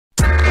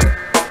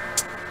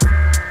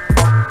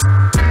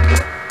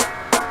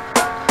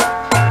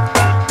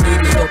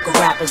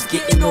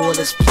all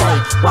this play,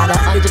 while the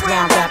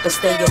underground rappers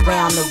stay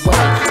around the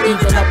way.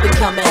 Even up and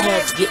coming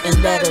heads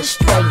getting led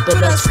astray,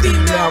 but us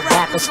female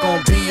rappers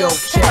gon' be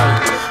okay.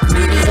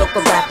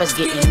 Mediocre rappers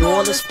getting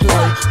all this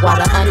play, while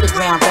the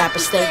underground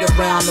rappers stay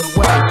around the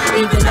way.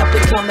 Even up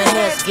and coming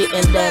heads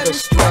getting led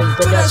astray,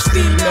 but us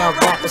female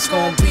rappers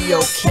gon' be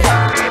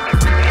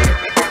okay.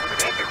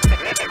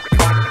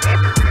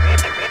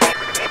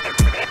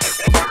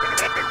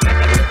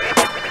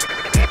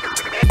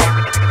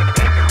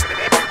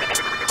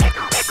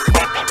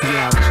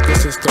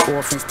 This is the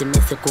orphans, the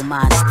mythical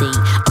mind state.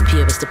 Up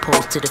here is the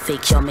pose to the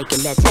fake y'all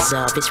making legends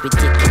of. It's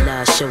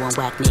ridiculous, showing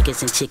whack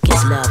niggas and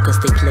chickens love, cause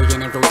they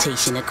playin' in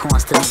rotation and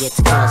constantly get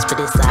the cuz.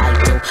 But it's alright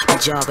though,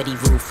 majority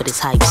rule for this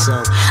hype, so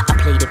I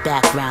play the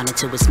background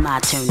until it's my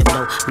turn to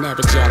blow.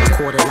 Never gel, I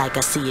quarter like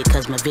I see it,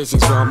 cause my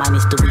vision's raw.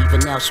 Minus the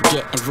weaving else, you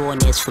getting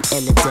rawness from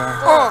Illidale.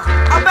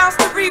 I bounce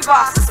the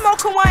Reeboks, smoke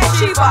Hawaiian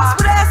Chivas,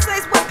 with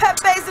essays with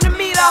Pepe's and the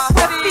meetups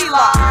with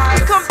Fila.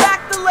 Come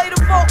back to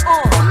later vote,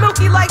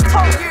 milky like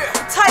toast,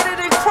 tighter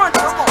than crunches.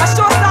 I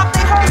short stop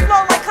they whole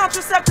flow like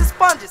contraceptive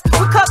sponges.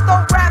 We cut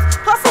those raps,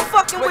 plus I'm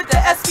fucking with the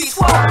SV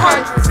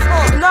 1200s,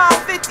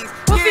 950s.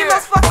 When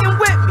females fucking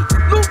with me,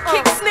 loop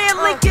kick, snare,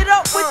 link it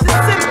up with the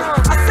symptom.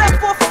 I set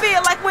for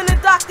fear like when the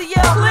doctor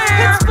yelled,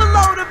 hits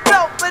below the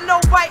belt, but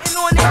no biting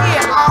on the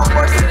ear. I'm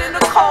worse than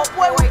a cold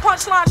boy with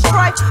punchline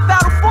strife.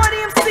 Battle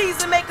 40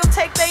 MCs and make them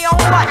take their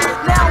own life.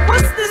 Now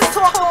what's this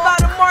talk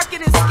about a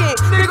marketing scheme?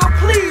 Nigga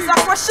please,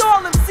 I crush all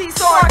MCs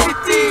so I can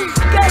dig.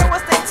 Ghetto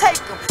as they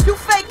take them. You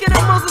faking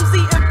the Muslims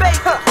eating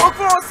bacon, or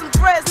growing some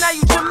dreads, now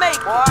you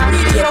Jamaican.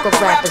 Mediocre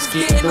rappers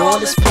getting all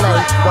this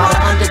play, while the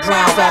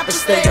underground rappers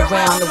stay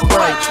around the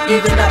way.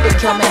 Even up and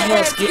coming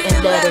heads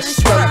getting led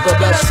astray, but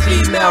us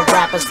female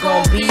rappers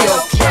gon' be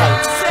okay.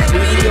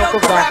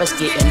 Mediocre rappers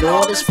getting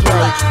all this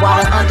play,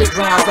 while the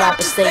underground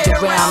rappers stay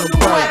around the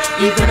way.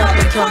 Even up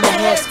and coming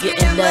heads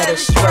getting led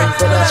astray,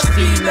 but us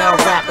female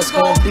rappers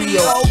gon' be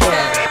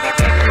okay.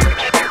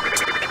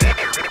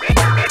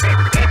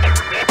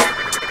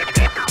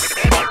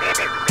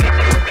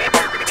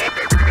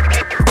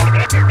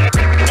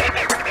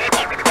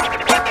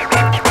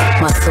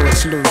 My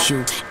thoughts lose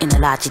you in the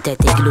logic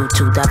that they glue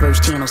to. Diverse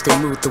channels they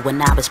move through, a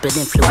novice but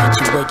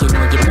influential. Weighing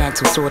on your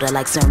mental, sorta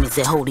like sermons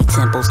at holy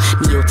temples.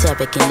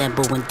 Neoteric and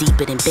limbo and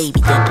deeper than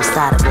baby dimples.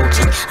 Side of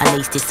ocean, I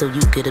laced it so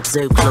you could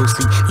observe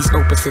closely. These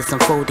opuses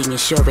unfolding,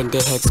 ensuring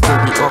their heads go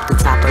me off the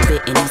top of it.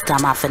 And each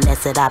time I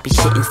finesse it, I be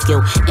shitting skill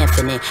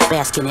infinite,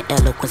 basking in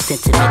eloquent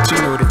sentiment. You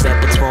know the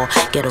repertoire,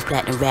 ghetto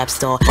platinum rap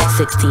star.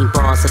 16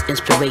 bars of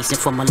inspiration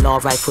from a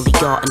law rightfully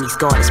guarding these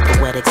goddess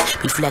poetics,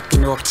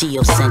 reflecting off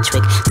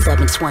geocentric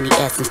 720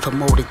 essence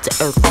promoted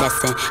the earth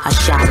lesson. I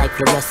shine like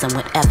fluorescent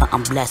whenever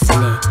I'm blessing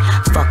it.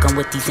 Fucking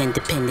with these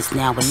independents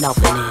now and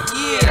loving it.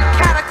 Yeah,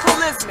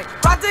 cataclysmic.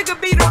 Rah Digga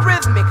be the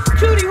rhythmic.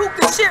 Cutie who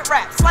can shit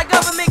raps like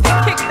government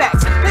get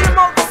kickbacks. Hit him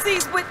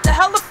overseas with the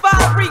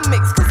hellified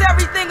remix, cause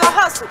everything a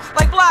hustle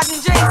like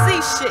blogging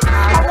Jay-Z shit.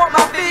 I want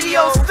my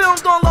videos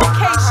filmed on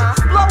location.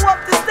 Blow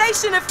up the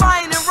station if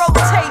I ain't in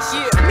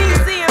rotation. Me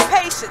seeing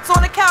patience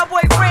on a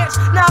cowboy ranch.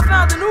 Now I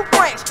found a new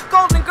branch.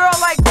 Golden girl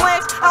like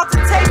Blanche. Out to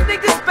take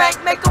niggas bank,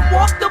 make them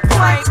walk the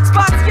plank.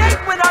 Spots yank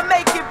when I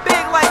make it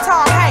big like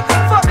Tom Hanks.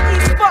 Fuck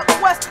east, fuck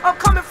west, I'm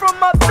coming from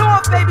up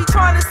north, baby,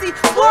 trying to see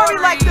glory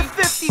like the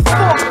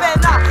 54th.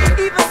 And I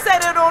even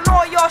said it on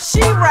all y'all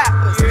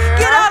she-rappers.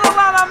 Get out of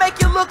line, I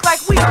make you look like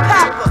we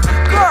Papa.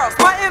 Girls,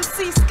 my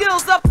MC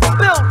skills up the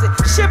building.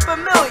 Ship a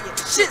million,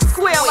 shit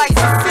square like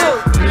Sicilian.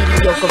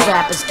 Mediocre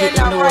rappers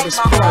getting all this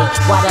play,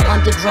 while the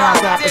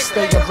underground rappers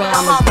stay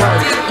around the way.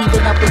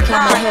 Even up and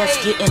coming heads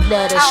getting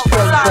led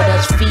astray, but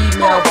us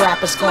female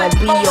rappers gon'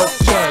 be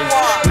okay.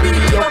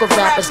 Mediocre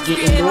rappers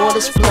getting all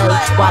this play,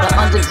 while the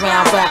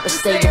underground rappers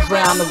stay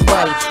around the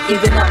way.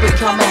 Even up and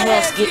coming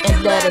heads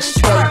getting led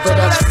astray, but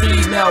us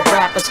female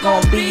rappers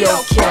gon' be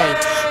okay.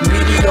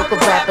 Mediocre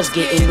rappers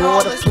getting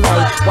all the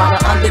play, while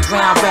the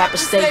underground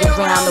rappers stay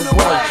around the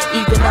way.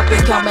 Even up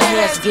and coming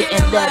heads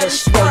getting led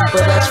astray,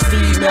 but us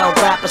female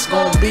rappers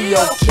gon' be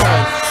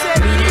okay.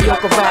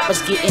 Mediocre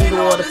rappers getting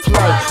all the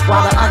play,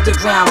 while the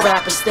underground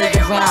rappers stay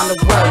around the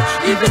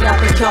way. Even up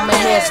and coming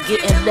heads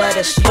getting led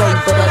astray,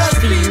 but us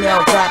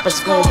female rappers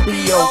gon'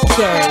 be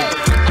okay.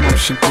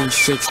 Motion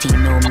 360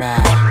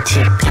 nomad,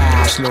 10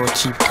 pounds, Lord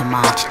Chief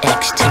Comanche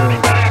X2,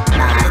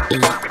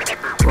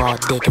 9-8, Rah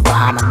Digga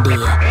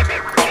Bahamadia.